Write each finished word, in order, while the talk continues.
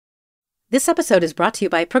This episode is brought to you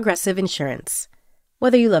by Progressive Insurance.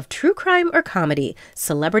 Whether you love true crime or comedy,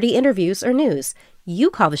 celebrity interviews or news, you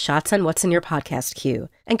call the shots on what's in your podcast queue.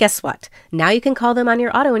 And guess what? Now you can call them on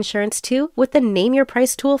your auto insurance too with the Name Your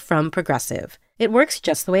Price tool from Progressive. It works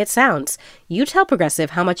just the way it sounds. You tell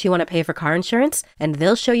Progressive how much you want to pay for car insurance, and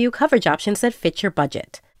they'll show you coverage options that fit your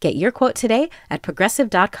budget. Get your quote today at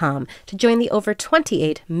Progressive.com to join the over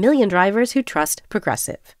 28 million drivers who trust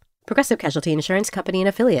Progressive. Progressive Casualty Insurance Company and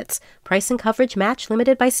Affiliates. Price and coverage match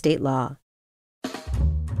limited by state law.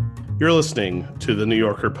 You're listening to the New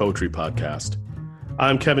Yorker Poetry Podcast.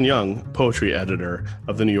 I'm Kevin Young, poetry editor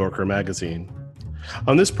of the New Yorker magazine.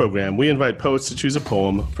 On this program, we invite poets to choose a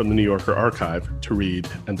poem from the New Yorker archive to read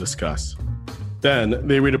and discuss. Then,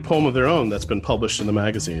 they read a poem of their own that's been published in the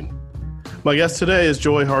magazine. My guest today is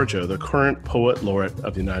Joy Harjo, the current Poet Laureate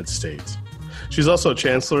of the United States. She's also a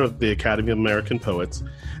Chancellor of the Academy of American Poets,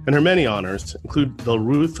 and her many honors include the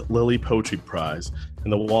Ruth Lilly Poetry Prize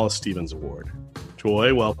and the Wallace Stevens Award.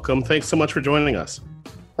 Joy, welcome. Thanks so much for joining us.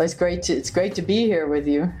 Well, it's great to be here with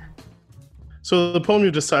you. So the poem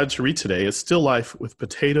you decided to read today is Still Life with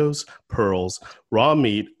Potatoes, Pearls, Raw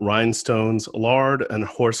Meat, Rhinestones, Lard, and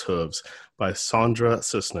Horse Hooves by Sandra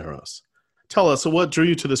Cisneros. Tell us, what drew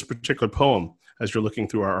you to this particular poem as you're looking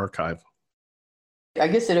through our archive? I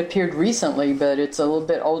guess it appeared recently, but it's a little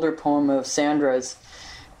bit older poem of Sandra's.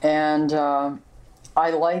 And I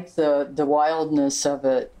like the wildness of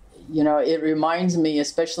it. You know, it reminds me,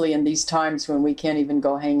 especially in these times when we can't even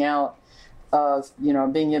go hang out, of, you know,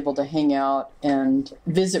 being able to hang out and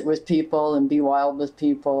visit with people and be wild with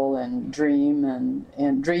people and dream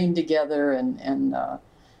and dream together and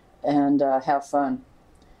have fun.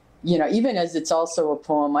 You know, even as it's also a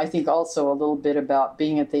poem, I think also a little bit about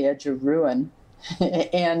being at the edge of ruin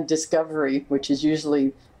and discovery, which is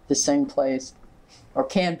usually the same place, or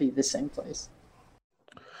can be the same place.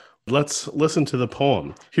 Let's listen to the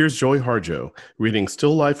poem. Here's Joy Harjo reading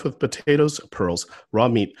Still Life with Potatoes, Pearls, Raw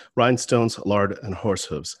Meat, Rhinestones, Lard, and Horse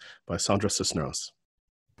Hooves by Sandra Cisneros.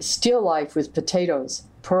 Still life with potatoes,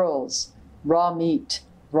 pearls, raw meat,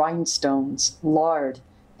 rhinestones, lard,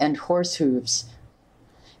 and horse hooves.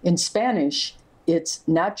 In Spanish, it's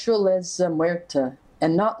naturaleza muerta,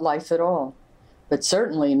 and not life at all. But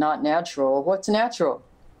certainly not natural. What's natural?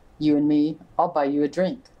 You and me, I'll buy you a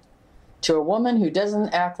drink. To a woman who doesn't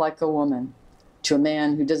act like a woman. To a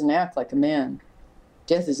man who doesn't act like a man.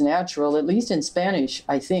 Death is natural, at least in Spanish,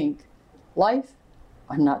 I think. Life?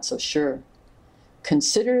 I'm not so sure.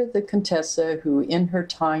 Consider the Contessa who in her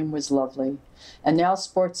time was lovely, and now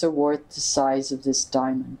sports a wart the size of this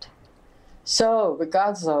diamond. So,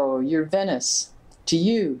 ragazzo, you're Venice. To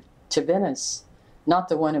you, to Venice. Not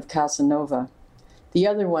the one of Casanova. The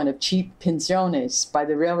other one of cheap pensiones by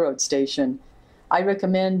the railroad station. I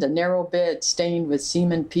recommend a narrow bed stained with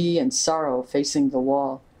semen pee and sorrow facing the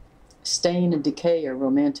wall. Stain and decay are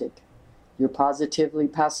romantic. You're positively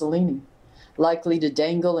Pasolini, likely to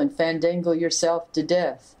dangle and fandangle yourself to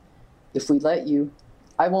death. If we let you,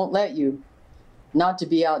 I won't let you. Not to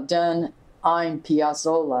be outdone, I'm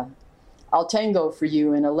Piazzolla. I'll tango for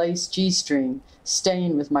you in a lace G-string,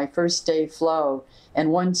 stained with my first day flow, and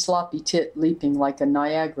one sloppy tit leaping like a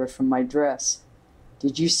Niagara from my dress.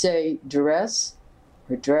 Did you say duress?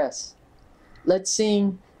 Or dress? Let's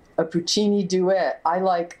sing a Puccini duet. I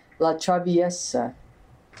like La Traviesa.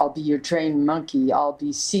 I'll be your trained monkey. I'll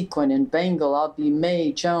be Sequin and Bangle. I'll be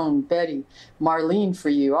May, Joan, Betty, Marlene for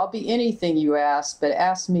you. I'll be anything you ask, but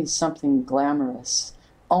ask me something glamorous.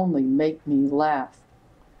 Only make me laugh.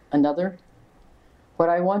 Another? What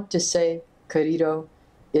I want to say, querido,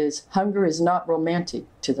 is hunger is not romantic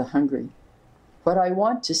to the hungry. What I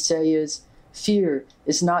want to say is fear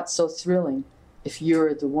is not so thrilling if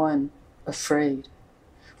you're the one afraid.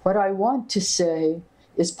 What I want to say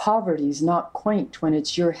is poverty's not quaint when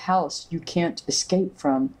it's your house you can't escape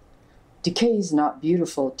from. Decay's not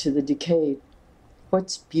beautiful to the decayed.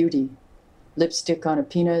 What's beauty? Lipstick on a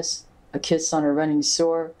penis, a kiss on a running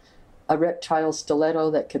sore, a reptile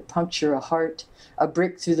stiletto that could puncture a heart, a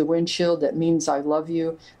brick through the windshield that means I love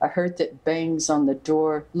you, a hurt that bangs on the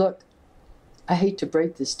door. Look, I hate to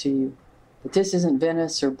break this to you, but this isn't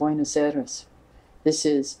Venice or Buenos Aires. This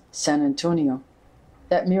is San Antonio.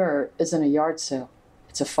 That mirror isn't a yard sale,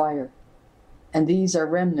 it's a fire. And these are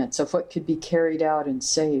remnants of what could be carried out and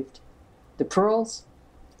saved. The pearls,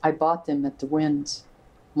 I bought them at the Winds.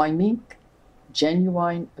 My mink,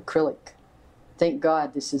 genuine acrylic. Thank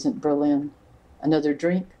God this isn't Berlin. Another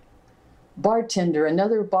drink? Bartender,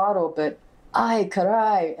 another bottle, but ay,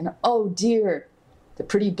 caray, and oh dear. The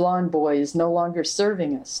pretty blonde boy is no longer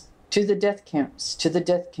serving us. To the death camps, to the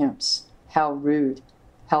death camps. How rude,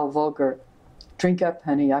 how vulgar. Drink up,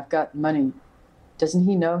 honey, I've got money. Doesn't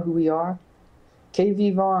he know who we are? Que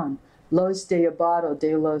vivan, los de abado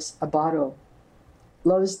de los abado.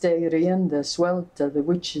 Los de rienda suelta, the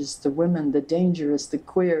witches, the women, the dangerous, the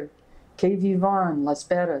queer. Que vivan las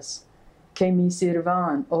perras. Que me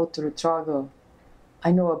sirvan otro trago.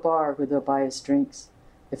 I know a bar where they'll buy us drinks.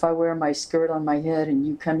 If I wear my skirt on my head and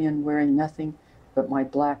you come in wearing nothing but my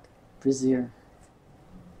black brassiere.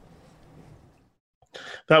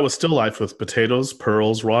 That was Still Life with Potatoes,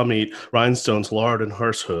 Pearls, Raw Meat, Rhinestones, Lard, and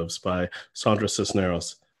Horse Hooves by Sandra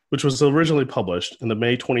Cisneros, which was originally published in the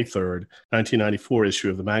May 23rd, 1994 issue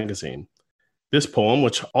of the magazine. This poem,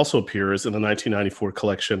 which also appears in the 1994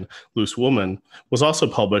 collection Loose Woman, was also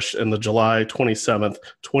published in the July 27th,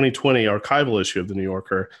 2020 archival issue of The New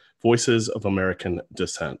Yorker, Voices of American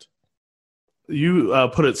Descent. You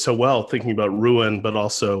put it so well, thinking about ruin, but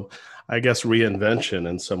also, I guess, reinvention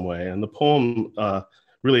in some way. And the poem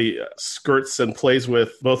really skirts and plays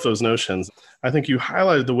with both those notions. I think you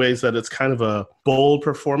highlighted the ways that it's kind of a bold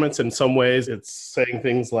performance. In some ways, it's saying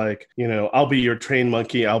things like, I'll be your train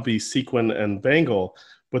monkey, I'll be sequin and bangle.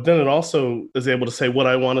 But then it also is able to say, what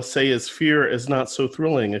I want to say is fear is not so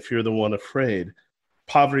thrilling if you're the one afraid.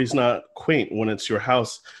 Poverty's not quaint when it's your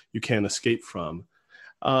house you can't escape from.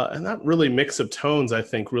 And that really mix of tones, I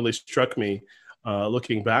think, really struck me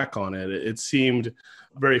looking back on it. It seemed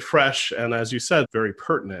very fresh and, as you said, very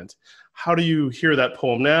pertinent. How do you hear that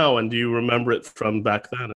poem now, and do you remember it from back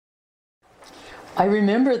then? I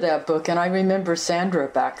remember that book, and I remember Sandra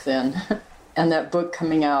back then, and that book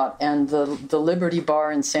coming out, and the Liberty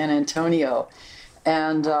Bar in San Antonio.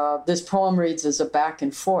 And this poem reads as a back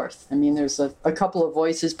and forth. I mean, there's a couple of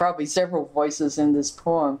voices, probably several voices in this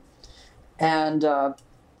poem. And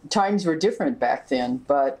times were different back then,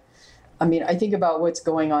 but I mean, I think about what's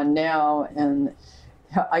going on now, and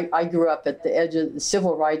I grew up at the edge of the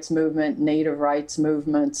civil rights movement, native rights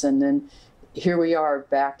movements, and then here we are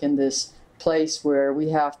back in this place where we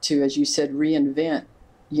have to, as you said, reinvent,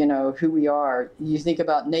 who we are. You think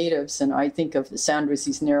about natives, and I think of Sandra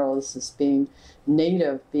Cisneros as being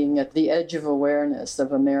native, being at the edge of awareness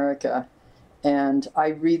of America. And I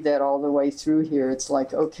read that all the way through here. It's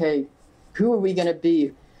like, okay, who are we going to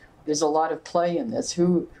be? There's a lot of play in this.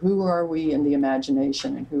 Who are we in the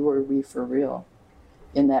imagination, and who are we for real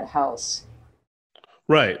in that house?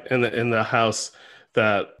 Right, in the house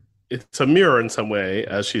that it's a mirror in some way,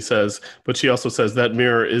 as she says, but she also says that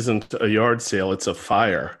mirror isn't a yard sale, it's a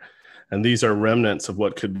fire. And these are remnants of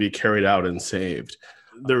what could be carried out and saved.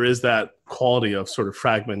 There is that quality of sort of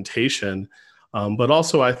fragmentation, but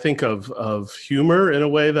also I think of humor in a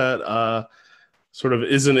way that sort of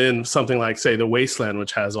isn't in something like, say, The Wasteland,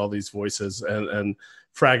 which has all these voices and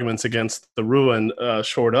fragments against the ruin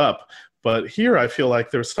shored up. But here I feel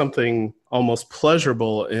like there's something almost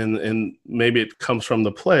pleasurable in maybe it comes from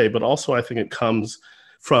the play, but also I think it comes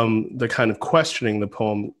from the kind of questioning the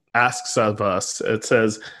poem asks of us. It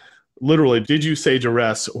says, literally, did you say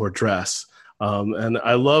duress or dress? And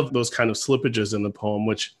I love those kind of slippages in the poem,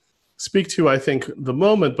 which speak to, I think, the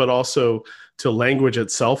moment, but also to language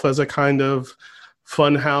itself as a kind of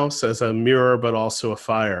fun house, as a mirror, but also a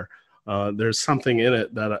fire. There's something in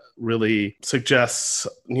it that really suggests,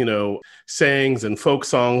 sayings and folk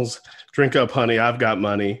songs, drink up, honey, I've got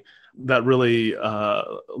money, that really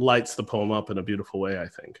lights the poem up in a beautiful way, I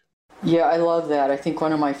think. Yeah, I love that. I think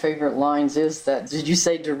one of my favorite lines is that, did you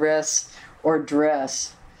say duress or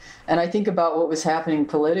dress? And I think about what was happening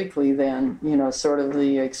politically then, sort of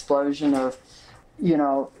the explosion of,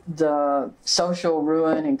 the social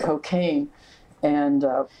ruin and cocaine, and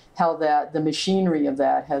how that the machinery of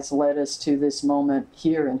that has led us to this moment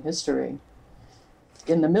here in history.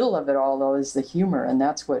 In the middle of it all, though, is the humor, and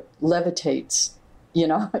that's what levitates.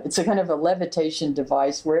 It's a kind of a levitation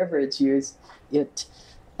device. Wherever it's used, it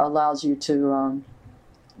allows you to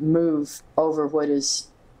move over what is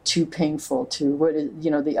too painful, to what is,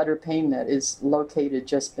 the utter pain that is located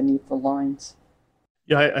just beneath the lines.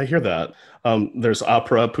 Yeah, I hear that. There's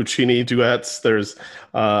opera, Puccini duets, there's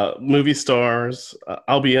movie stars.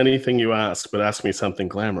 I'll be anything you ask, but ask me something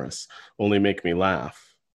glamorous. Only make me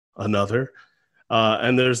laugh. Another.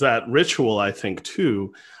 And there's that ritual, I think,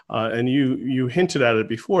 too. And you hinted at it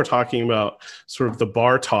before, talking about sort of the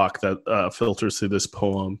bar talk that filters through this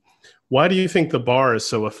poem. Why do you think the bar is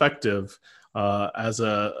so effective as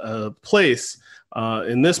a place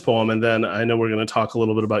in this poem? And then I know we're going to talk a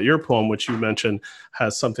little bit about your poem, which you mentioned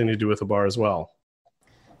has something to do with the bar as well.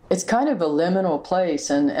 It's kind of a liminal place.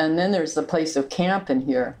 And then there's the place of camp in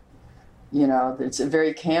here. It's a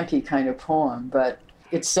very campy kind of poem, but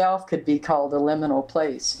itself could be called a liminal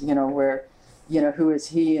place, where who is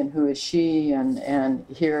he and who is she, and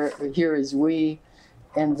here is we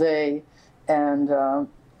and they. And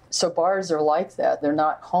so bars are like that. They're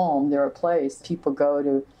not home, they're a place. People go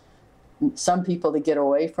to, some people to get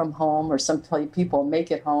away from home, or some people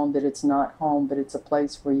make it home, but it's not home, but it's a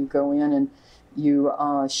place where you go in and you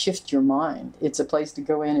shift your mind. It's a place to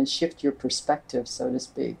go in and shift your perspective, so to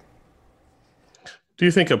speak. Do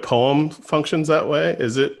you think a poem functions that way?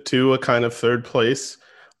 Is it too a kind of third place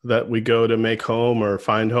that we go to make home or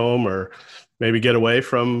find home or maybe get away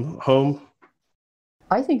from home?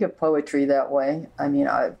 I think of poetry that way. I mean,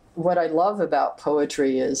 what I love about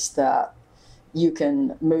poetry is that you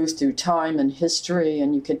can move through time and history,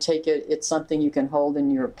 and you can take it, it's something you can hold in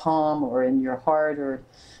your palm or in your heart or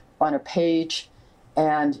on a page,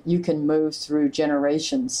 and you can move through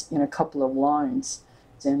generations in a couple of lines.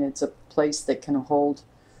 And it's a place that can hold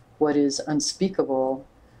what is unspeakable,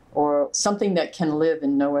 or something that can live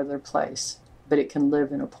in no other place, but it can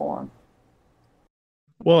live in a poem.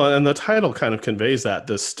 Well, and the title kind of conveys that,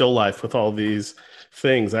 this still life with all these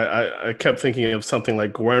things. I kept thinking of something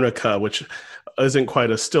like Guernica, which isn't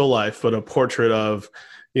quite a still life, but a portrait of,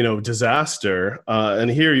 disaster.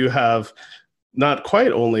 And here you have not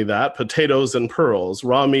quite only that, potatoes and pearls,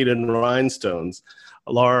 raw meat and rhinestones,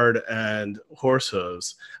 lard and horse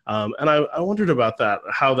hooves. And I wondered about that,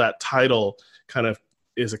 how that title kind of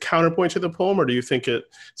is a counterpoint to the poem, or do you think it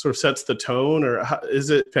sort of sets the tone, or is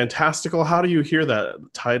it fantastical? How do you hear that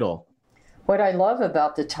title? What I love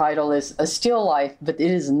about the title is a still life, but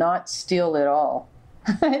it is not still at all.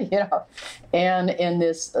 And in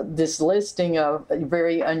this listing of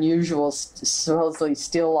very unusual, supposedly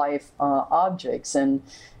still life objects, and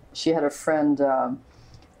she had a friend,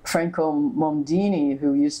 Franco Mondini,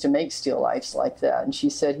 who used to make still lifes like that, and she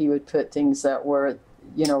said he would put things that were,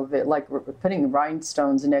 like putting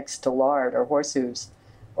rhinestones next to lard or horse hooves,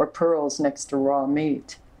 or pearls next to raw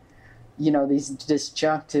meat. These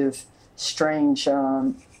disjunctive, strange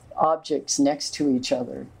objects next to each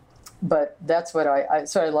other. But that's what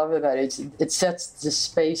I love about it. It sets the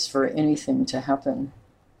space for anything to happen.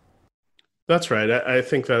 That's right. I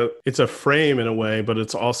think that it's a frame in a way, but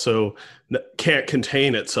it's also can't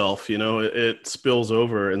contain itself. It spills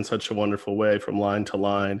over in such a wonderful way from line to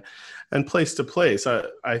line and place to place.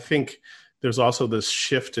 I think there's also this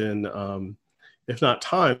shift in, if not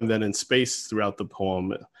time, then in space throughout the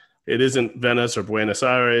poem. It isn't Venice or Buenos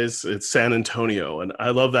Aires, it's San Antonio. And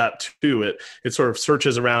I love that too. It sort of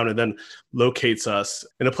searches around and then locates us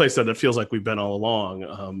in a place that it feels like we've been all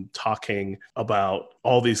along, talking about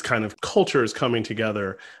all these kind of cultures coming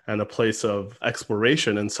together, and a place of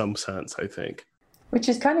exploration in some sense, I think. Which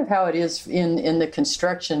is kind of how it is in the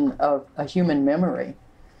construction of a human memory.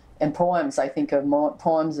 And poems, I think of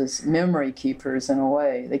poems as memory keepers in a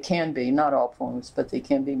way. They can be, not all poems, but they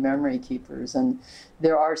can be memory keepers. And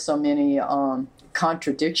there are so many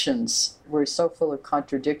contradictions. We're so full of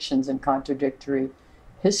contradictions and contradictory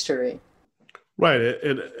history. Right.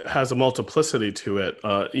 It has a multiplicity to it,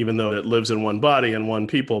 even though it lives in one body and one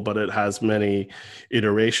people, but it has many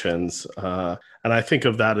iterations. And I think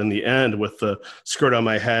of that in the end with the skirt on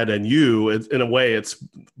my head and you. In a way, it's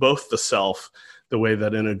both the self, the way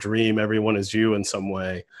that in a dream, everyone is you in some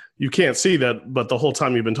way. You can't see that, but the whole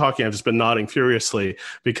time you've been talking, I've just been nodding furiously,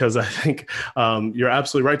 because I think you're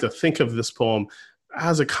absolutely right to think of this poem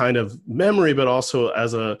as a kind of memory, but also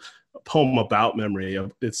as a poem about memory.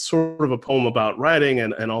 It's sort of a poem about writing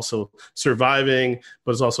and also surviving,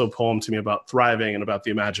 but it's also a poem to me about thriving and about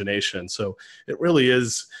the imagination. So it really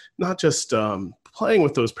is not just playing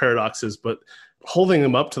with those paradoxes, but holding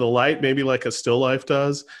them up to the light, maybe like a still life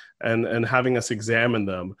does, and having us examine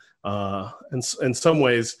them, and in some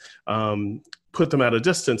ways put them at a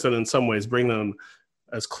distance, and in some ways bring them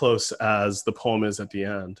as close as the poem is at the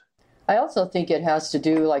end. I also think it has to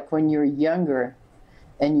do, like when you're younger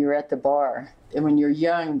and you're at the bar, and when you're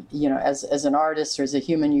young, as an artist or as a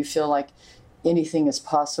human, you feel like anything is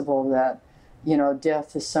possible, that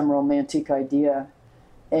death is some romantic idea.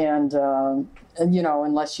 And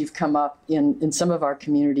unless you've come up in some of our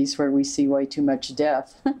communities where we see way too much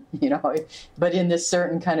death, but in this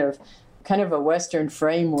certain kind of a Western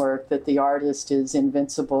framework that the artist is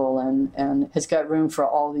invincible and has got room for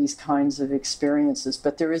all these kinds of experiences.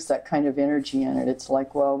 But there is that kind of energy in it. It's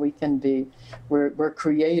like, well, we're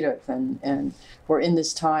creative and we're in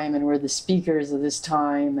this time and we're the speakers of this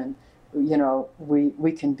time, and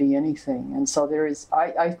we can be anything. And so there is,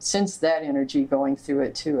 I sense that energy going through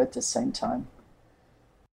it too at the same time.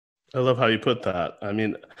 I love how you put that. I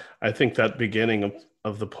mean, I think that beginning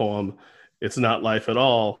of the poem, it's not life at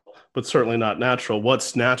all, but certainly not natural.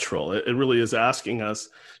 What's natural? It really is asking us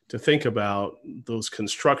to think about those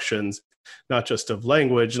constructions not just of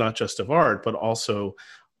language, not just of art, but also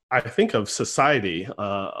I think of society,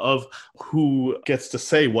 of who gets to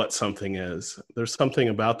say what something is. There's something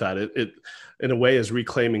about that. It in a way, is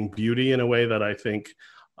reclaiming beauty in a way that I think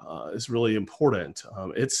is really important.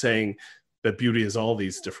 It's saying that beauty is all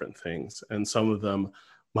these different things, and some of them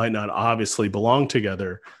might not obviously belong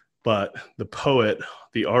together, but the poet,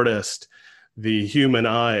 the artist, the human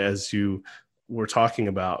eye, as you were talking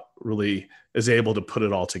about, really is able to put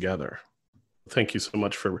it all together. Thank you so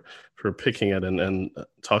much for picking it and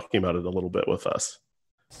talking about it a little bit with us.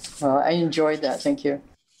 Well, I enjoyed that. Thank you.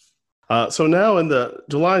 So now in the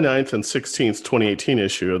July 9th and 16th, 2018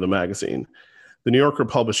 issue of the magazine, the New Yorker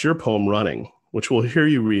published your poem, Running, which we'll hear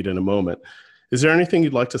you read in a moment. Is there anything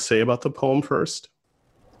you'd like to say about the poem first?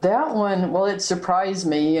 That one, well, it surprised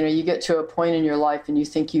me. You get to a point in your life and you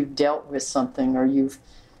think you've dealt with something, or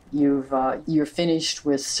you're finished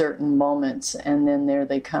with certain moments, and then there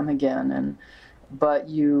they come again. But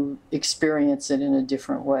you experience it in a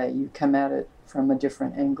different way. You come at it from a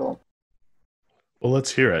different angle. Well,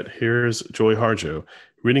 let's hear it. Here's Joy Harjo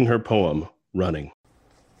reading her poem, Running.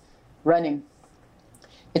 Running.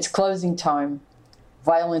 It's closing time.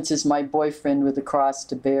 Violence is my boyfriend with a cross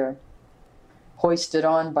to bear. Hoisted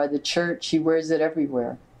on by the church, he wears it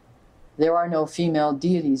everywhere. There are no female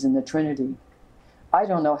deities in the Trinity. I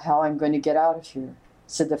don't know how I'm going to get out of here,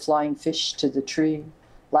 said the flying fish to the tree.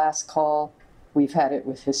 Last call, we've had it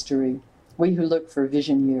with history. We who look for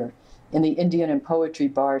vision here, in the Indian and Poetry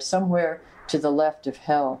Bar, somewhere to the left of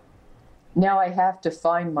hell. Now I have to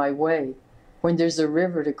find my way, when there's a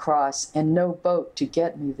river to cross and no boat to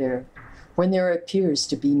get me there, when there appears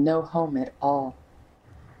to be no home at all.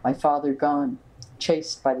 My father gone,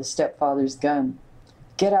 chased by the stepfather's gun.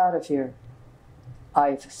 Get out of here.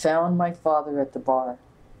 I've found my father at the bar,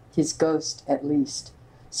 his ghost at least.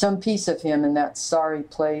 Some piece of him in that sorry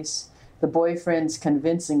place, the boyfriend's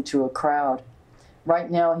convincing to a crowd.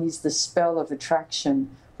 Right now he's the spell of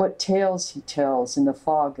attraction, what tales he tells in the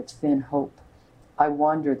fog of thin hope. I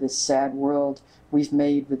wander this sad world we've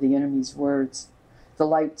made with the enemy's words. The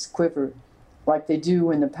lights quiver, like they do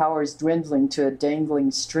when the power's dwindling to a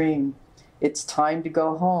dangling string. It's time to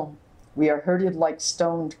go home. We are herded like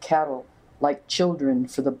stoned cattle, like children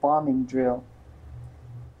for the bombing drill.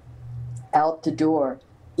 Out the door,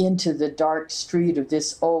 into the dark street of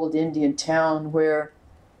this old Indian town where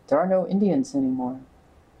there are no Indians anymore.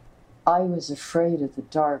 I was afraid of the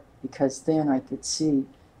dark because then I could see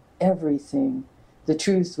everything. The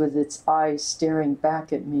truth with its eyes staring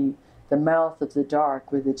back at me, the mouth of the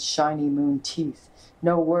dark with its shiny moon teeth.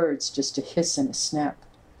 No words, just a hiss and a snap.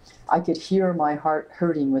 I could hear my heart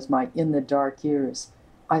hurting with my in-the-dark ears.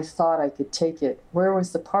 I thought I could take it. Where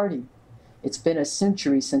was the party? It's been a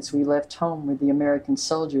century since we left home with the American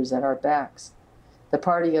soldiers at our backs. The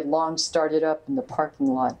party had long started up in the parking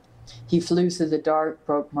lot. He flew through the dark,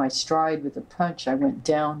 broke my stride with a punch. I went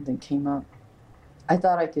down, then came up. I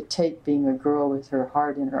thought I could take being a girl with her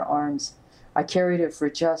heart in her arms. I carried it for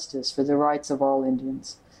justice, for the rights of all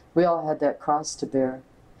Indians. We all had that cross to bear.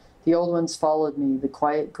 The old ones followed me, the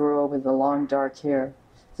quiet girl with the long dark hair,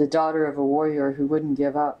 the daughter of a warrior who wouldn't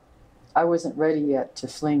give up. I wasn't ready yet to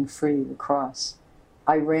fling free the cross.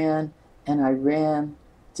 I ran and I ran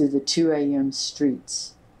through the 2 a.m.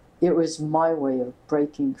 streets. It was my way of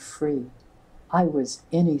breaking free. I was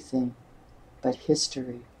anything but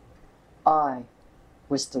history. I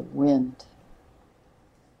was the wind.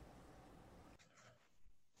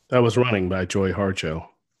 That was Running by Joy Harjo.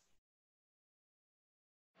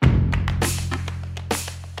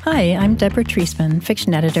 Hi, I'm Deborah Treisman,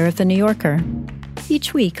 fiction editor of The New Yorker.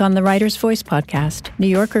 Each week on the Writer's Voice podcast, New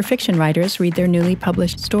Yorker fiction writers read their newly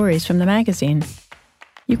published stories from the magazine.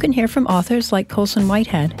 You can hear from authors like Colson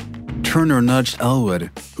Whitehead. Turner nudged Elwood,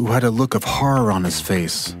 who had a look of horror on his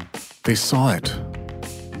face. They saw it.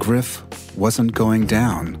 Griff wasn't going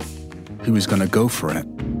down. He was going to go for it,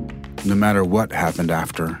 no matter what happened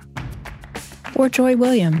after. Or Joy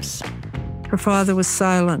Williams. Her father was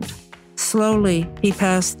silent. Slowly, he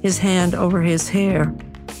passed his hand over his hair.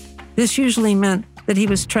 This usually meant that he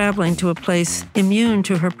was traveling to a place immune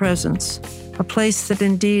to her presence, a place that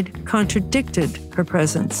indeed contradicted her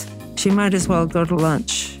presence. She might as well go to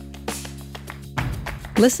lunch.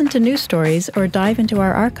 Listen to new stories or dive into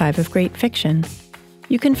our archive of great fiction.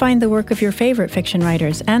 You can find the work of your favorite fiction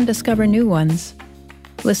writers and discover new ones.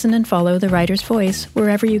 Listen and follow The Writer's Voice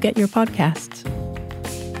wherever you get your podcasts.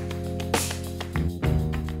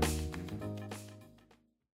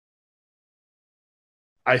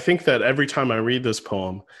 I think that every time I read this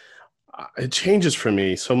poem, it changes for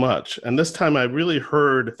me so much. And this time I really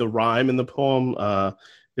heard the rhyme in the poem.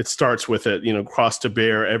 it starts with it, cross to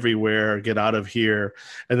bear everywhere, get out of here,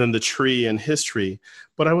 and then the tree and history.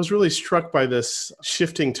 But I was really struck by this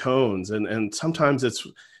shifting tones, and sometimes it's,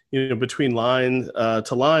 between line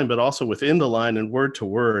to line, but also within the line and word to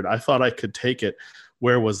word. I thought I could take it.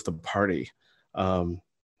 Where was the party?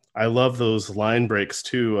 I love those line breaks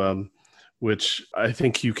too, which I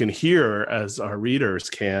think you can hear as our readers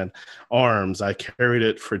can. Arms, I carried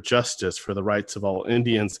it for justice, for the rights of all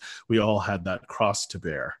Indians. We all had that cross to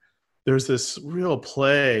bear. There's this real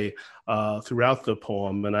play throughout the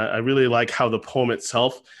poem, and I really like how the poem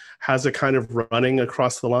itself has a kind of running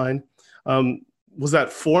across the line. Was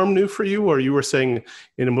that form new for you, or you were saying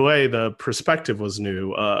in a way the perspective was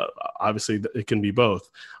new? Obviously, it can be both.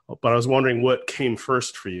 But I was wondering what came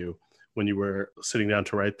first for you when you were sitting down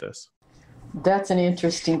to write this. That's an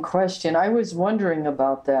interesting question. I was wondering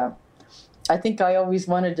about that. I think I always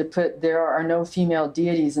wanted to put there are no female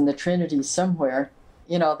deities in the Trinity somewhere,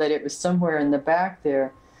 that it was somewhere in the back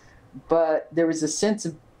there. But there was a sense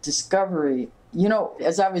of discovery.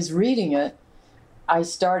 As I was reading it, I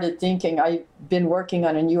started thinking, I've been working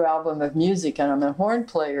on a new album of music and I'm a horn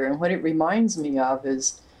player, and what it reminds me of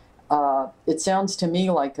is, it sounds to me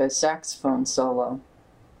like a saxophone solo.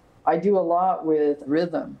 I do a lot with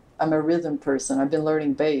rhythm. I'm a rhythm person. I've been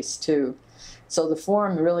learning bass too. So the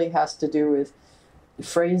form really has to do with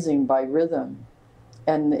phrasing by rhythm.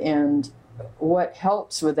 And what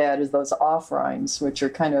helps with that is those off rhymes, which are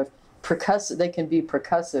kind of percussive. They can be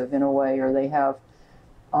percussive in a way, or they have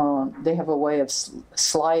a way of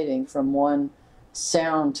sliding from one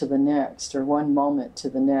sound to the next, or one moment to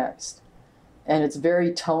the next. And it's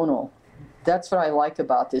very tonal. That's what I like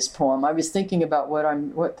about this poem. I was thinking about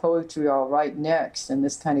what poetry I'll write next, and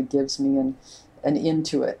this kind of gives me an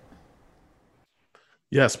into it.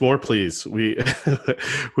 Yes, more please. We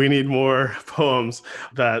we need more poems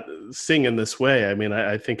that sing in this way. I mean,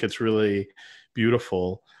 I think it's really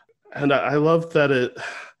beautiful. And I love that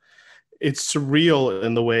it's surreal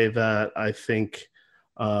in the way that I think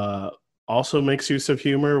also makes use of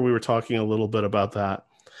humor. We were talking a little bit about that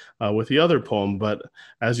with the other poem, but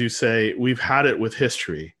as you say, we've had it with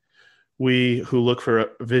history. We who look for a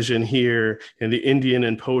vision here in the Indian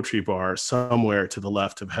and poetry bar somewhere to the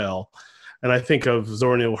left of hell. And I think of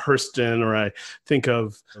Zora Neale Hurston, or I think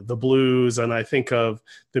of the blues, and I think of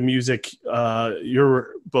the music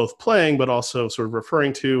you're both playing, but also sort of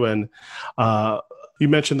referring to. And you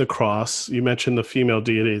mentioned the cross, you mentioned the female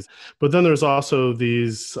deities, but then there's also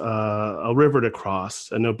these, a river to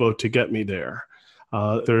cross and no boat to get me there.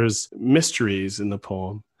 There's mysteries in the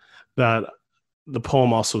poem that the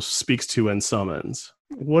poem also speaks to and summons.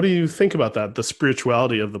 What do you think about that, the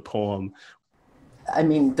spirituality of the poem? I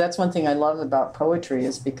mean, that's one thing I love about poetry,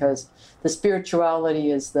 is because the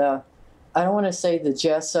spirituality is I don't want to say the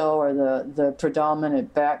gesso or the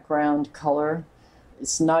predominant background color.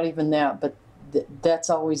 It's not even that, but that's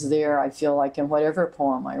always there, I feel like, in whatever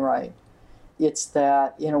poem I write. It's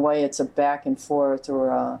that, in a way, it's a back and forth, or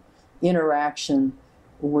a interaction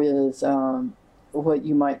with what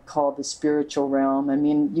you might call the spiritual realm. I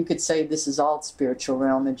mean, you could say this is all spiritual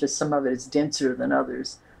realm, and just some of it is denser than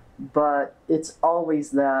others. But it's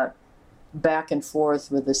always that back and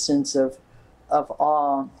forth with a sense of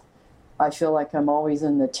awe. I feel like I'm always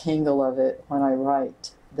in the tangle of it when I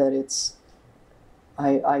write, that it's,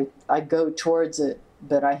 I go towards it,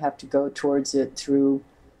 but I have to go towards it through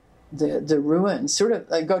the ruin, sort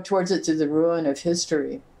of, I go towards it through the ruin of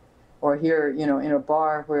history, or here, in a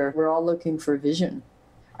bar where we're all looking for vision.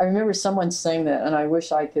 I remember someone saying that, and I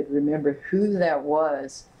wish I could remember who that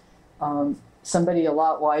was. Somebody a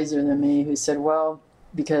lot wiser than me, who said, well,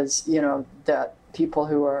 because, that people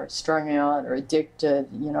who are strung out or addicted,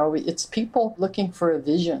 it's people looking for a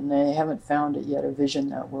vision. They haven't found it yet, a vision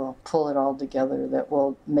that will pull it all together, that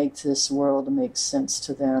will make this world make sense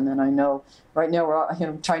to them. And I know right now we're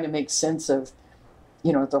all, trying to make sense of,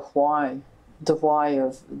 the why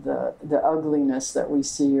of the ugliness that we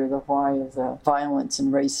see, or the why of the violence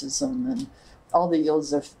and racism and all the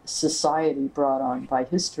ills of society brought on by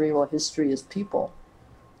history. Well, history is people,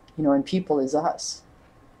 and people is us,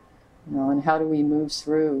 and how do we move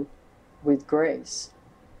through with grace?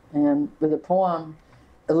 And with a poem,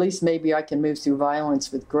 at least maybe I can move through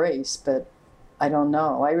violence with grace, but I don't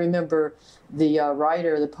know. I remember the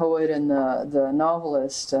writer, the poet, and the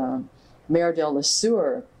novelist, Mère de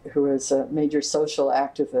Lesueur, who is a major social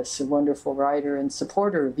activist, a wonderful writer and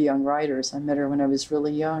supporter of young writers. I met her when I was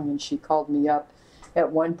really young, and she called me up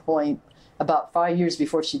at one point about 5 years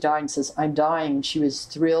before she died and says, I'm dying, and she was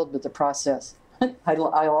thrilled with the process. I'll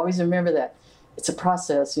always remember that. It's a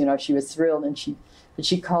process, she was thrilled, and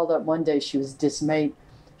she called up one day, she was dismayed.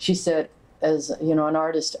 She said, as you know, an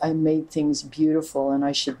artist, I made things beautiful, and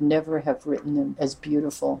I should never have written them as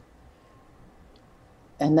beautiful.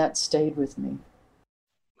 And that stayed with me.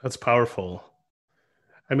 That's powerful.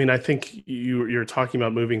 I mean, I think you're talking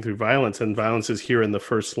about moving through violence, and violence is here in the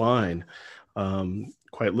first line,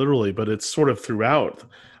 quite literally, but it's sort of throughout.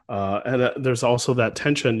 And there's also that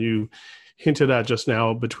tension you hinted at just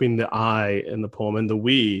now between the I in the poem and the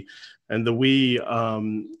we. And the we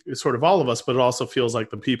is sort of all of us, but it also feels like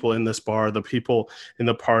the people in this bar, the people in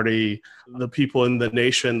the party, the people in the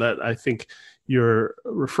nation that I think you're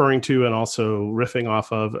referring to and also riffing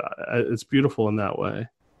off of. It's beautiful in that way.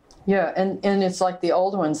 Yeah, and it's like the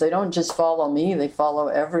old ones. They don't just follow me, they follow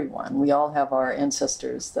everyone. We all have our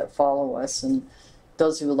ancestors that follow us and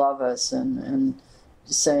those who love us, and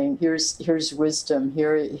saying, here's wisdom,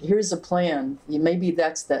 here's a plan. Maybe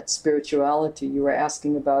that's that spirituality you were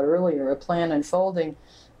asking about earlier, a plan unfolding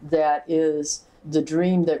that is the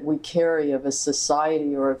dream that we carry of a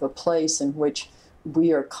society or of a place in which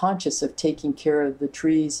we are conscious of taking care of the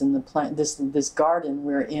trees and the plant, this garden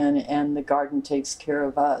we're in, and the garden takes care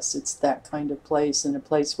of us. It's that kind of place, and a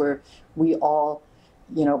place where we all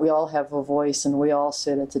have a voice, and we all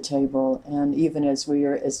sit at the table, and even as we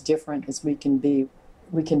are as different as we can be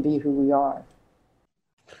who we are.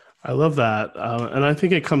 I love that. And I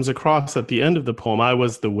think it comes across at the end of the poem. I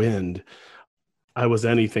was the wind. I was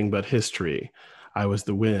anything but history. I was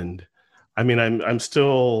the wind. I mean, I'm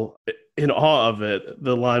still in awe of it.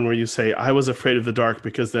 The line where you say, I was afraid of the dark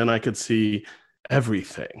because then I could see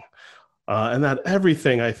everything. And that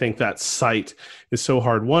everything, I think that sight is so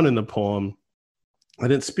hard won in the poem.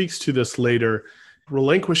 And it speaks to this later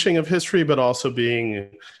relinquishing of history, but also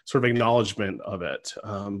being sort of acknowledgement of it.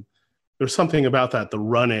 There's something about that, the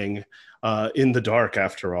running in the dark,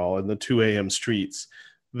 after all, in the 2 a.m. streets,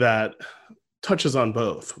 that touches on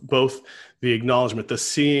both the acknowledgement, the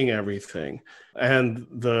seeing everything, and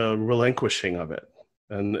the relinquishing of it,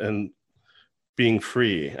 and being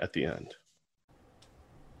free at the end.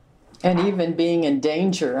 And even being in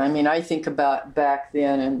danger. I mean, I think about back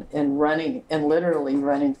then and running, and literally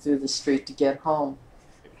running through the street to get home,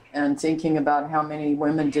 and thinking about how many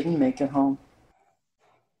women didn't make it home.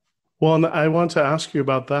 Well, and I want to ask you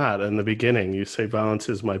about that in the beginning. You say violence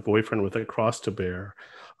is my boyfriend with a cross to bear.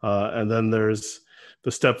 And then there's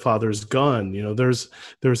the stepfather's gun. You know, there's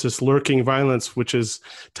this lurking violence which is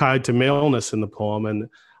tied to maleness in the poem. And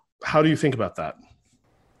how do you think about that?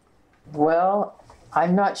 Well,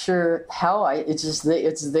 I'm not sure how it's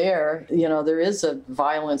there. You know, there is a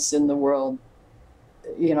violence in the world.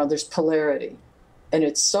 You know, there's polarity, and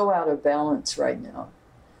it's so out of balance right now.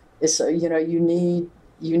 It's, you know, you need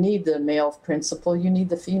the male principle, you need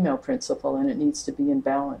the female principle, and it needs to be in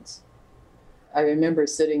balance. I remember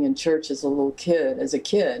sitting in church as a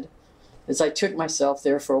kid, as I took myself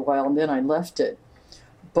there for a while, and then I left it,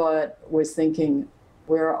 but was thinking,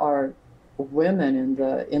 where are women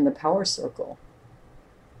in the power circle?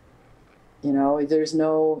 You know, there's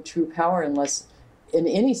no true power unless, in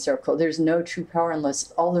any circle, there's no true power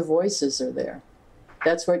unless all the voices are there.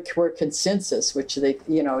 That's where consensus, which they,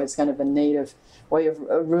 you know, is kind of a native way of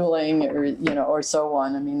ruling, or, you know, or so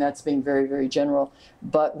on. I mean, that's being very, very general.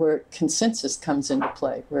 But where consensus comes into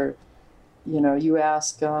play, where, you know, you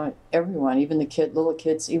ask everyone, even little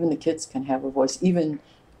kids, even the kids can have a voice. Even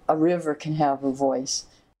a river can have a voice.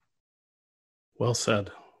 Well said.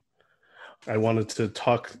 I wanted to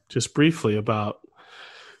talk just briefly about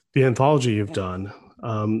the anthology you've done.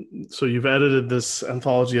 So you've edited this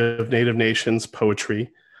anthology of Native Nations poetry.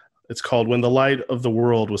 It's called When the Light of the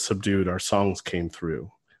World Was Subdued, Our Songs Came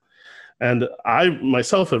Through. And I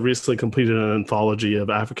myself have recently completed an anthology of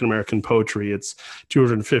African-American poetry. It's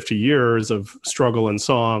 250 years of struggle and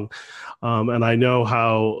song. And I know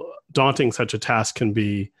how daunting such a task can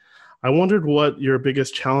be. I wondered what your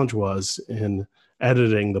biggest challenge was in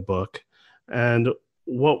editing the book, and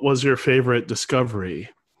what was your favorite discovery,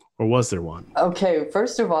 or was there one? Okay,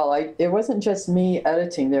 first of all, it wasn't just me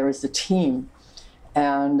editing. There was the team,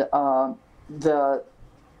 and the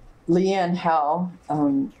Leanne Howe,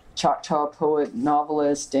 Choctaw poet,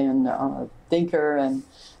 novelist, and thinker and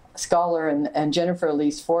scholar, and Jennifer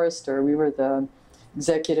Elise Forrester. We were the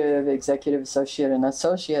executive associate, and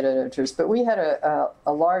associate editors. But we had a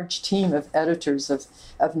large team of editors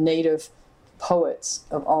of Native poets,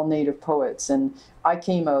 of all Native poets. And I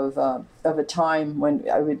came of a time when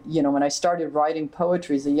when I started writing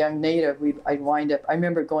poetry as a young Native, I'd wind up, I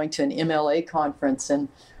remember going to an MLA conference, and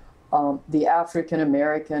the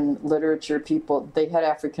African-American literature people, they had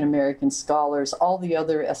African-American scholars, all the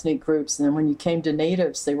other ethnic groups. And then when you came to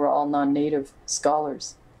Natives, they were all non-Native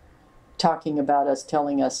scholars talking about us,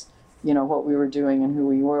 telling us, what we were doing and who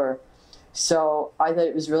we were. So I thought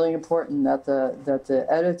it was really important that the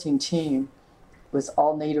editing team was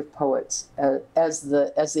all native poets as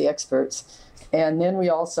the experts. And then I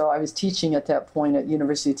was teaching at that point at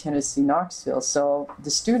University of Tennessee, Knoxville. So the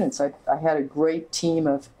students, I had a great team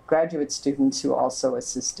of graduate students who also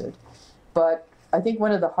assisted. But I think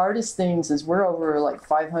one of the hardest things is we're over like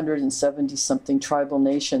 570 something tribal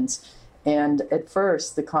nations. And at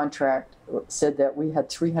first the contract said that we had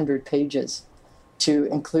 300 pages to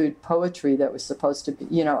include poetry that was supposed to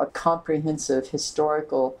be, a comprehensive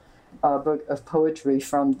historical book of poetry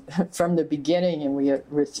from the beginning, and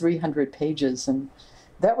we're 300 pages, and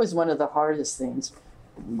that was one of the hardest things.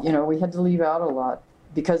 We had to leave out a lot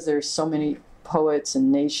because there's so many poets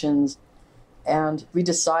and nations, and we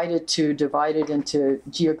decided to divide it into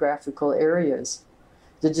geographical areas.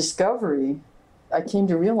 The discovery, we came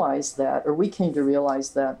to realize that,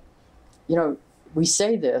 we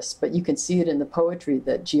say this, but you can see it in the poetry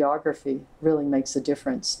that geography really makes a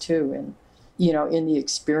difference too, and in the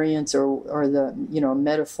experience or the,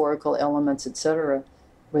 metaphorical elements, etc.,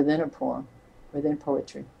 within a poem, within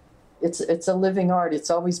poetry. It's a living art.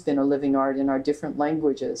 It's always been a living art in our different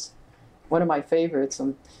languages. One of my favorites,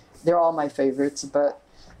 and they're all my favorites, but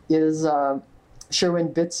is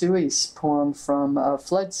Sherwin Bitsui's poem from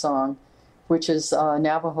Flood Song, which is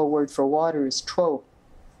Navajo word for water is two.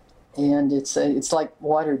 And it's like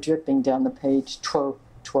water dripping down the page. Two,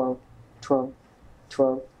 two, two,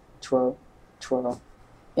 two, two. 12.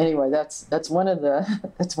 Anyway, that's one of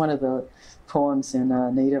the poems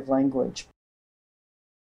in native language.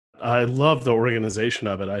 I love the organization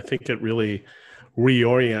of it. I think it really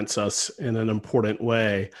reorients us in an important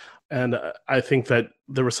way. And I think that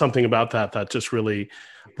there was something about that just really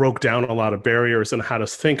broke down a lot of barriers and had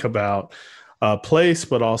us think about place,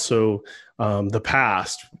 but also the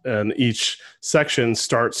past. And each section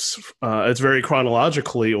starts, it's very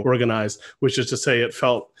chronologically organized, which is to say it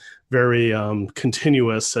felt very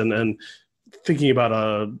continuous and thinking about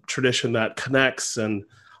a tradition that connects. And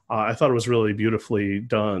I thought it was really beautifully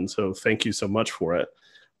done. So thank you so much for it.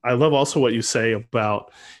 I love also what you say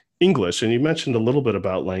about English. And you mentioned a little bit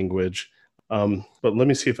about language, but let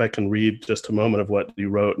me see if I can read just a moment of what you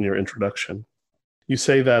wrote in your introduction. You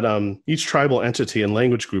say that each tribal entity and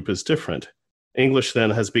language group is different. English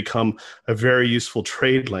then has become a very useful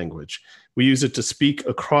trade language. We use it to speak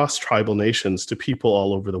across tribal nations to people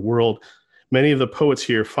all over the world. Many of the poets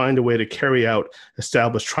here find a way to carry out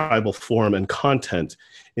established tribal form and content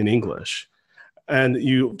in English. And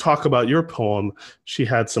you talk about your poem, She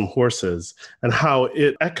Had Some Horses, and how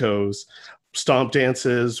it echoes stomp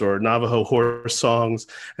dances or Navajo horse songs,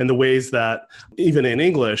 and the ways that even in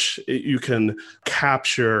English, you can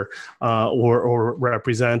capture or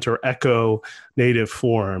represent or echo native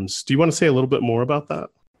forms. Do you want to say a little bit more about that?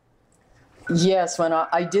 Yes, when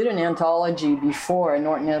I did an anthology before, an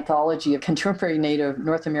anthology of contemporary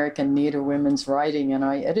North American Native women's writing, and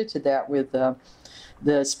I edited that with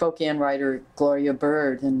the Spokane writer Gloria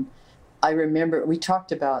Bird. And I remember we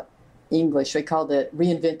talked about English. We called it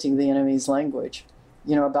reinventing the enemy's language,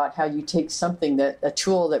 about how you take something a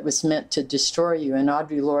tool that was meant to destroy you. And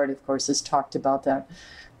Audre Lorde, of course, has talked about that.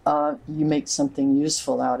 You make something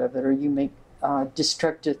useful out of it, or you make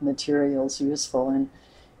destructive materials useful.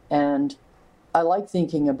 And I like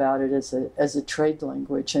thinking about it as a trade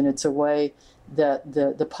language, and it's a way that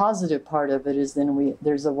the positive part of it is then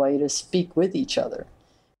there's a way to speak with each other.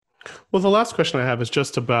 Well, the last question I have is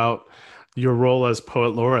just about your role as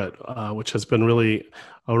Poet Laureate, which has been really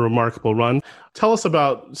a remarkable run. Tell us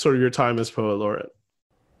about sort of your time as Poet Laureate.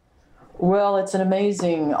 Well, it's an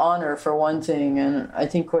amazing honor for one thing, and I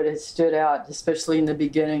think what has stood out, especially in the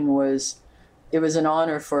beginning, was it was an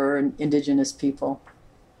honor for Indigenous people.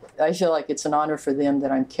 I feel like it's an honor for them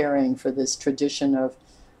that I'm carrying for this tradition of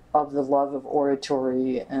the love of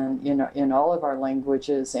oratory, and in all of our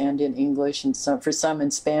languages, and in English, and for some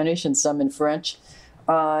in Spanish and some in French.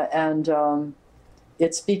 And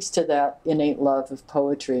it speaks to that innate love of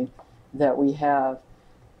poetry that we have.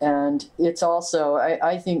 And it's also,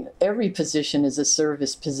 I think every position is a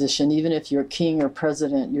service position. Even if you're king or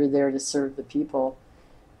president, you're there to serve the people.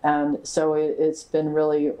 And so it's been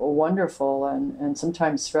really wonderful and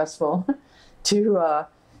sometimes stressful to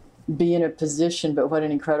be in a position, but what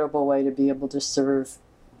an incredible way to be able to serve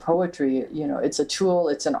poetry. It's a tool,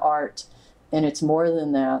 it's an art, and it's more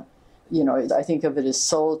than that. I think of it as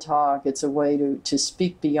soul talk. It's a way to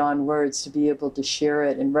speak beyond words, to be able to share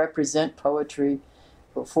it and represent poetry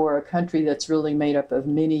for a country that's really made up of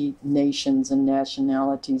many nations and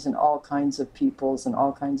nationalities and all kinds of peoples and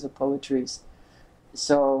all kinds of poetries.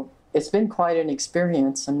 So it's been quite an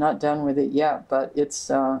experience. I'm not done with it yet, but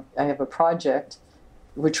I have a project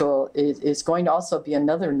which is going to also be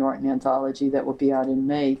another Norton anthology that will be out in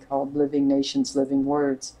May called Living Nations, Living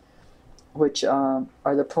Words, which are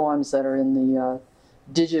the poems that are in the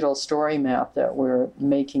digital story map that we're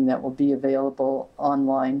making that will be available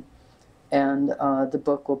online. And the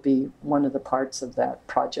book will be one of the parts of that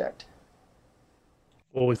project.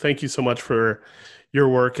 Well, we thank you so much for your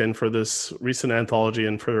work and for this recent anthology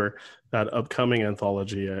and for that upcoming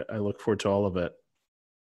anthology. I look forward to all of it.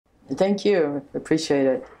 Thank you. Appreciate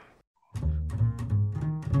it.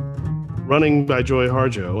 Running by Joy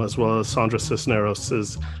Harjo, as well as Sandra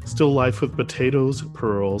Cisneros' Still Life with Potatoes,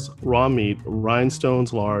 Pearls, Raw Meat,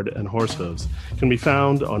 Rhinestones, Lard, and Horse Hooves can be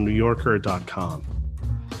found on NewYorker.com.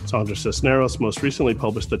 Sandra Cisneros most recently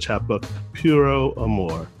published the chapbook Puro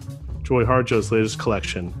Amor. Joy Harjo's latest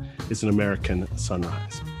collection is An American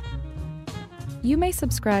Sunrise. You may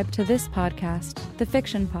subscribe to this podcast, the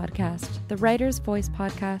Fiction Podcast, the Writer's Voice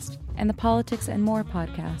Podcast, and the Politics and More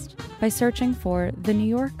Podcast by searching for The New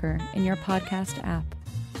Yorker in your podcast app.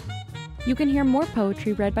 You can hear more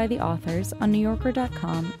poetry read by the authors on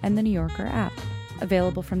NewYorker.com and the New Yorker app,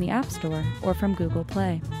 available from the App Store or from Google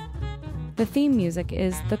Play. The theme music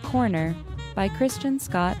is The Corner by Christian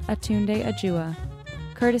Scott Atunde Ajua,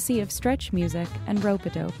 courtesy of Stretch Music and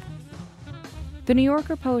Rope-A-Dope. The New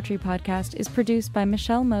Yorker Poetry Podcast is produced by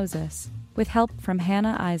Michelle Moses, with help from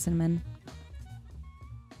Hannah Eisenman.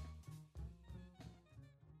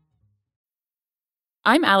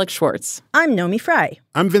 I'm Alex Schwartz. I'm Nomi Fry.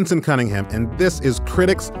 I'm Vincent Cunningham, and this is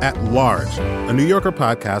Critics at Large, a New Yorker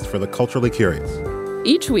podcast for the culturally curious.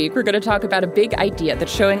 Each week, we're going to talk about a big idea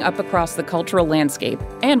that's showing up across the cultural landscape,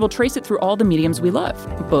 and we'll trace it through all the mediums we love: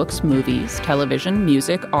 books, movies, television,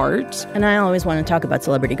 music, art. And I always want to talk about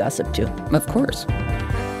celebrity gossip, too. Of course.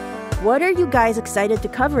 What are you guys excited to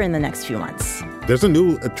cover in the next few months? There's a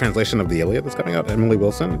new translation of the Iliad that's coming out, Emily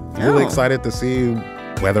Wilson. Really excited to see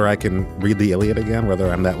whether I can read the Iliad again,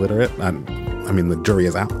 whether I'm that literate. I mean, the jury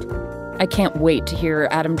is out. I can't wait to hear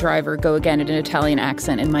Adam Driver go again in an Italian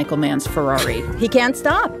accent in Michael Mann's Ferrari. He can't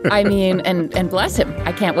stop. I mean, and bless him.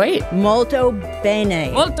 I can't wait. Molto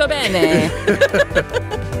bene. Molto bene.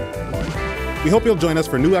 We hope you'll join us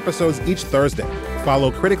for new episodes each Thursday.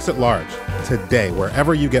 Follow Critics at Large today,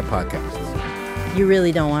 wherever you get podcasts. You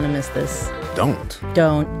really don't want to miss this. Don't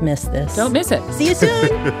miss this. Don't miss it. See you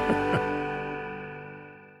soon.